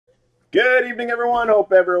Good evening, everyone.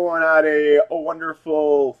 Hope everyone had a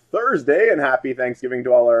wonderful Thursday and happy Thanksgiving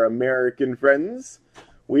to all our American friends.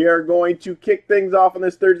 We are going to kick things off on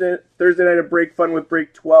this Thursday night of Break Fun with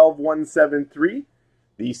break 12173.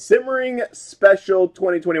 The Simmering Special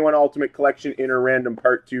 2021 Ultimate Collection Inner Random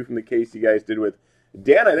Part 2 from the case you guys did with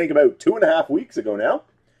Dan, I think about 2.5 weeks ago now.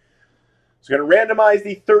 So we're going to randomize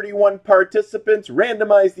the 31 participants,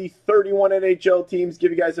 randomize the 31 NHL teams,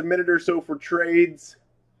 give you guys a minute or so for trades,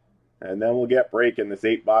 and then we'll get breaking this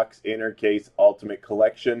 8-box inner case Ultimate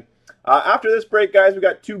Collection. After this break, guys, we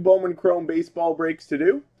got 2 Bowman Chrome baseball breaks to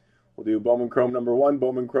do. We'll do Bowman Chrome number 1,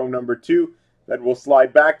 Bowman Chrome number 2. Then we'll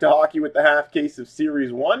slide back to hockey with the half case of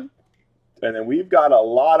Series 1. And then we've got a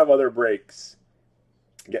lot of other breaks.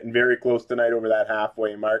 Getting very close tonight over that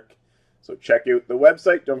halfway mark. So check out the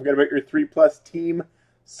website. Don't forget about your 3+ team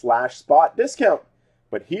 /spot discount.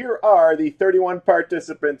 But here are the 31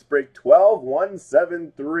 participants. Break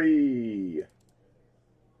 12173.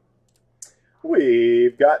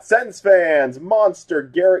 We've got Sens fans, Monster,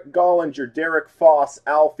 Garrett Gollinger, Derek Foss,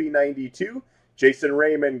 Alfie92, Jason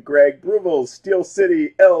Raymond, Greg Bruvels, Steel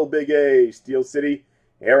City, L Big A, Steel City,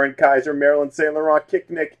 Aaron Kaiser, Maryland St. Laurent,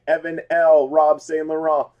 Kicknick, Evan L, Rob St.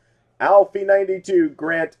 Laurent, Alfie92,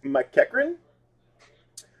 Grant McEachran,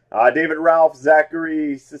 David Ralph,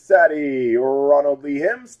 Zachary Sasati, Ronald Lee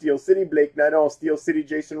Him, Steel City, Blake Nadeau, Steel City,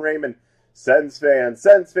 Jason Raymond, Sens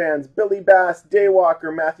fans, Billy Bass,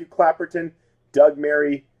 Daywalker, Matthew Clapperton, Doug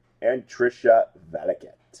Mary, and Trisha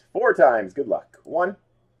Valiquette. 4 times. Good luck. 1,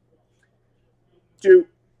 2,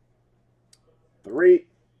 3,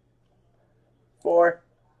 4.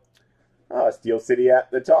 Steel City at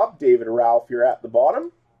the top. David Ralph, you're at the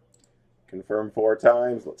bottom. Confirm 4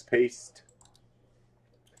 times. Let's paste.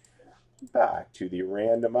 Back to the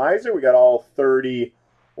randomizer. We got all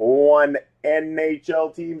 31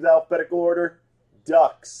 NHL teams, alphabetical order.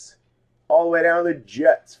 Ducks. All the way down to the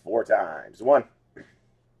Jets 4 times. 1,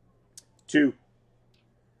 2,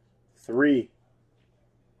 3,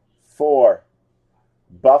 4.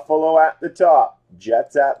 Buffalo at the top.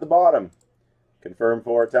 Jets at the bottom. Confirm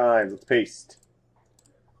 4 times. Let's paste.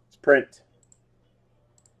 Let's print.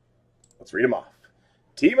 Let's read them off.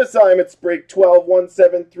 Team assignments break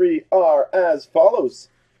 12173 are as follows.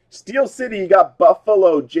 Steel City, you got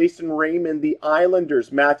Buffalo, Jason Raymond, the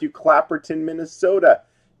Islanders, Matthew Clapperton, Minnesota,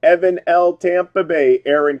 Evan L, Tampa Bay,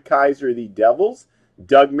 Aaron Kaiser, the Devils,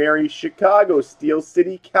 Doug Mary, Chicago, Steel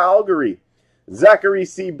City, Calgary, Zachary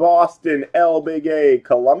C, Boston, L Big A,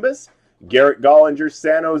 Columbus, Garrett Gollinger,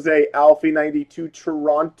 San Jose, Alfie92,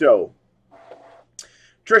 Toronto,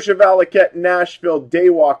 Trisha Valiquette, Nashville,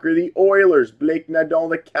 Daywalker, the Oilers, Blake Nadeau,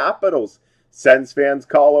 the Capitals, Sens fans,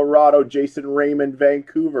 Colorado, Jason Raymond,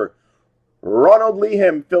 Vancouver, Ronald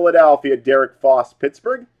Leaham, Philadelphia, Derek Foss,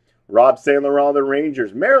 Pittsburgh, Rob St. Laurent, the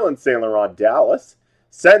Rangers, Maryland St. Laurent, Dallas,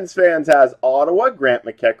 Sens fans has Ottawa, Grant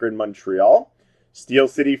McEachran, Montreal, Steel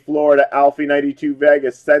City, Florida, Alfie92,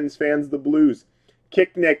 Vegas, Sens fans, the Blues,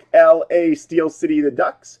 Kicknick, LA, Steel City, the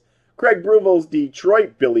Ducks, Craig Bruvels,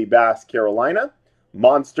 Detroit, Billy Bass, Carolina,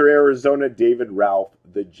 Monster, Arizona, David Ralph,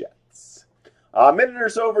 the Jets. A minute or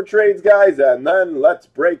so for trades, guys, and then let's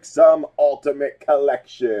break some Ultimate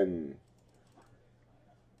Collection.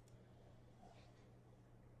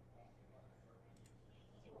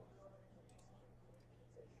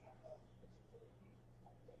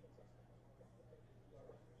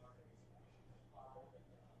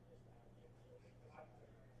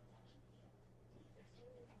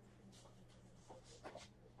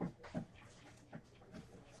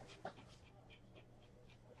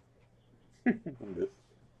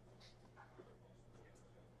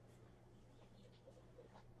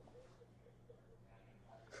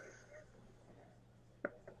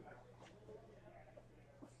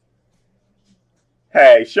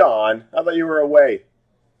 Hey, Sean, I thought you were away.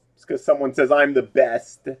 Just because someone says I'm the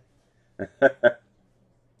best.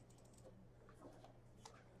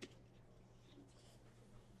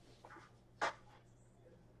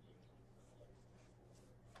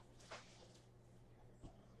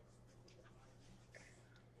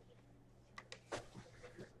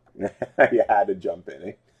 You had to jump in,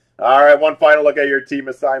 eh? All right, one final look at your team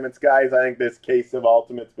assignments, guys. I think this case of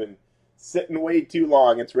Ultimate's been sitting way too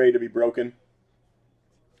long. It's ready to be broken.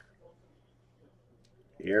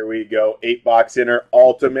 Here we go. 8-box inner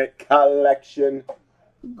Ultimate Collection.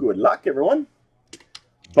 Good luck, everyone.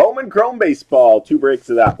 Bowman Chrome Baseball. 2 breaks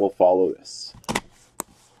of that will follow this.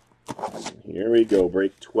 Here we go.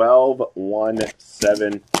 Break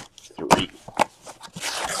 12173.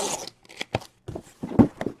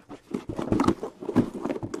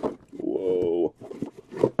 Whoa.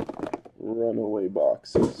 Runaway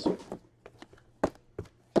boxes.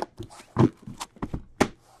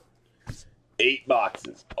 8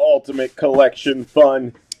 boxes. Ultimate collection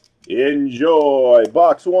fun. Enjoy.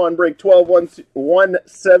 Box 1, break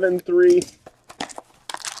 12173.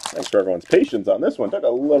 Thanks for everyone's patience on this one. Took a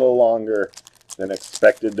little longer than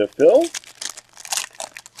expected to fill.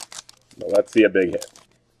 But let's see a big hit.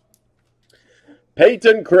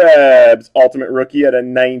 Peyton Krebs, Ultimate Rookie at a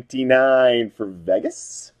 99 for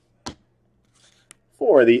Vegas.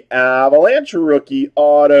 For the Avalanche, Rookie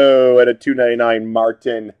Auto at a 299,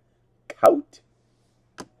 Martin Kaut.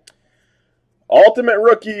 Ultimate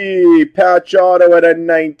Rookie Patch Auto at a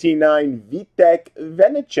 99, Vitek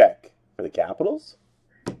Vanecek for the Capitals.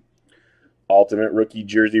 Ultimate Rookie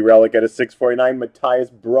Jersey Relic at a 649, Matthias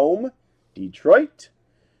Brome, Detroit.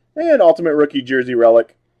 And Ultimate Rookie Jersey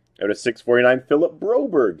Relic at a 649, Philip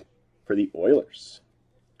Broberg for the Oilers.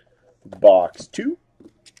 Box 2.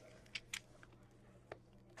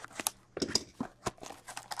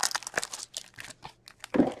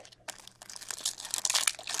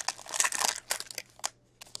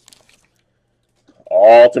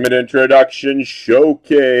 Ultimate Introduction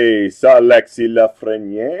Showcase, Alexis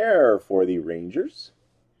Lafreniere for the Rangers.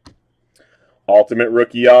 Ultimate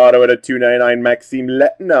Rookie Auto at a 299, Maxime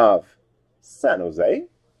Letnov, San Jose.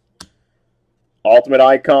 Ultimate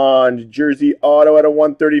Icon Jersey Auto at a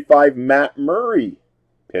 135, Matt Murray,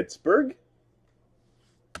 Pittsburgh.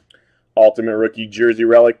 Ultimate Rookie Jersey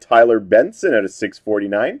Relic, Tyler Benson at a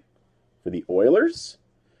 649 for the Oilers.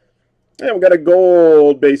 And we got a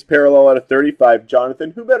gold base parallel at a 35,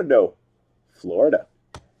 Jonathan Huberdeau, Florida.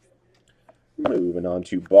 Moving on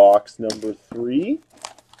to box number 3.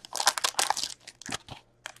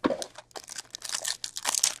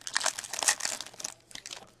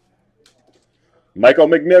 Michael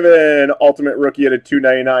McNiven, Ultimate Rookie at a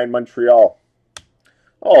 299, Montreal.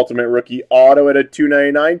 Ultimate Rookie Auto at a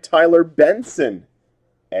 299, Tyler Benson,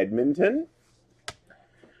 Edmonton.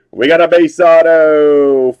 We got a base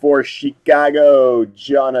auto for Chicago,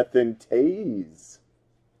 Jonathan Toews.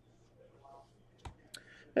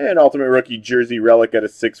 And Ultimate Rookie Jersey Relic at a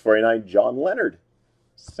 649, John Leonard,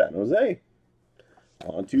 San Jose.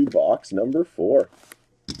 On to box number 4.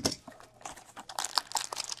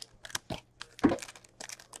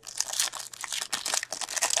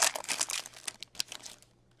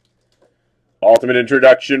 Ultimate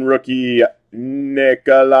Introduction Rookie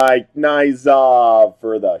Nikolai Knyzhov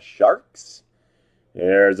for the Sharks.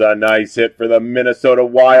 There's a nice hit for the Minnesota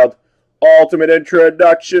Wild. Ultimate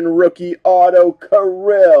Introduction Rookie Auto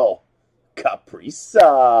Kirill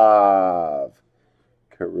Kaprizov.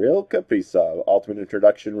 Kirill Kaprizov. Ultimate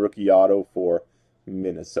Introduction Rookie Auto for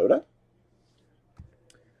Minnesota.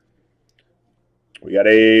 We got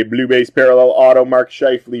a blue base parallel auto, Mark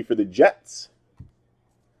Scheifele for the Jets.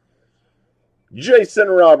 Jason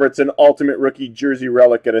Robertson, Ultimate Rookie Jersey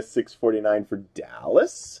Relic at a 649 for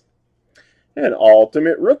Dallas. And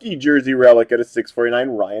Ultimate Rookie Jersey Relic at a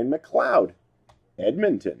 649, Ryan McLeod,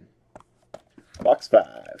 Edmonton. Box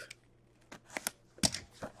 5.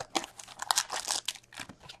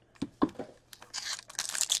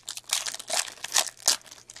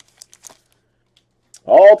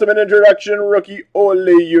 Ultimate Introduction Rookie Ole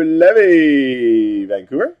Julevi,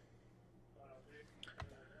 Vancouver.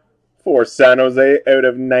 For San Jose, out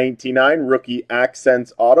of 99, Rookie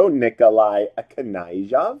Accents Auto, Nikolai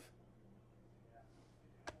Knyzhov.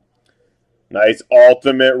 Nice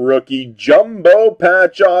Ultimate Rookie Jumbo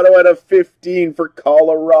Patch Auto out of 15 for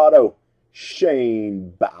Colorado,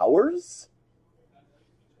 Shane Bowers.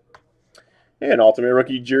 And Ultimate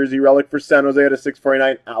Rookie Jersey Relic for San Jose out of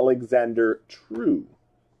 649, Alexander True.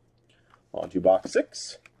 On to box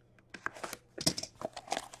 6.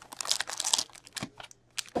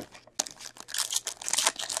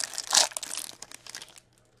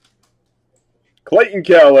 Clayton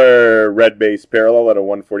Keller, red base parallel at a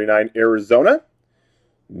 149, Arizona.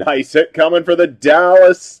 Nice hit coming for the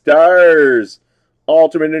Dallas Stars.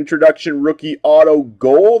 Ultimate Introduction Rookie Auto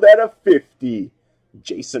Gold at a 50,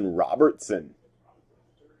 Jason Robertson.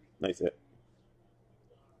 Nice hit.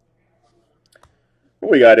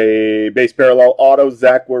 We got a base parallel auto,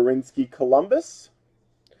 Zach Werenski, Columbus.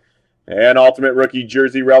 And Ultimate Rookie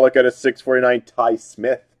Jersey Relic at a 649, Ty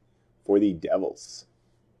Smith for the Devils.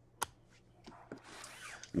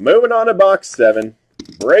 Moving on to box 7.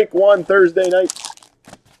 Break 1 Thursday night.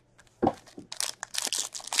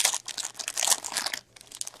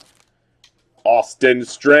 Austin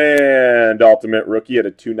Strand, Ultimate Rookie at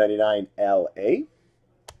a 299 LA.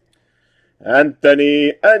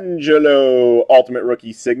 Anthony Angelo, Ultimate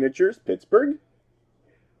Rookie Signatures, Pittsburgh.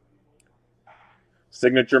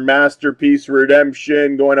 Signature Masterpiece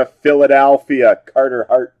Redemption going to Philadelphia, Carter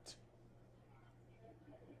Hart.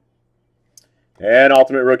 And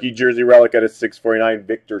Ultimate Rookie Jersey Relic at a 649,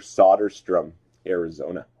 Victor Soderstrom,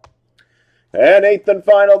 Arizona. And 8th and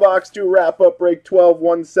final box to wrap up break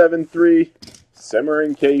 12-173.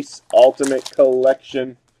 Simmering Case Ultimate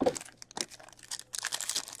Collection.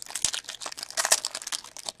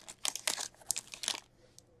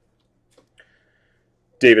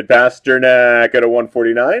 David Pasternak at a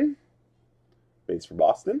 149. Base for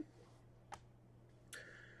Boston.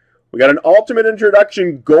 We got an Ultimate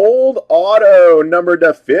Introduction Gold Auto, numbered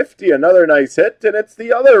to 50. Another nice hit, and it's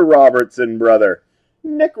the other Robertson brother,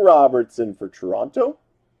 Nick Robertson for Toronto.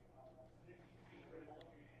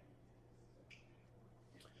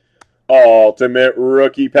 Ultimate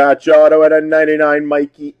Rookie Patch Auto at a 99,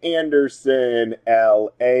 Mikey Anderson,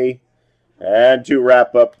 LA. And to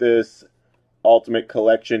wrap up this Ultimate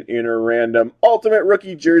Collection Inner Random, Ultimate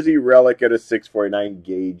Rookie Jersey Relic at a 649,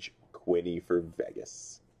 Gage Quinney for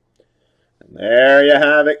Vegas. And there you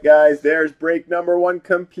have it, guys. There's break number 1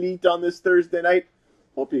 complete on this Thursday night.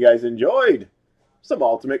 Hope you guys enjoyed some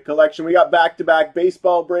Ultimate Collection. We got back-to-back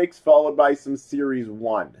baseball breaks followed by some Series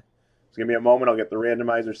 1. Just give me a moment. I'll get the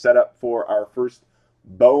randomizer set up for our first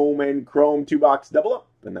Bowman Chrome 2-box double-up,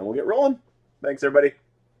 and then we'll get rolling. Thanks, everybody.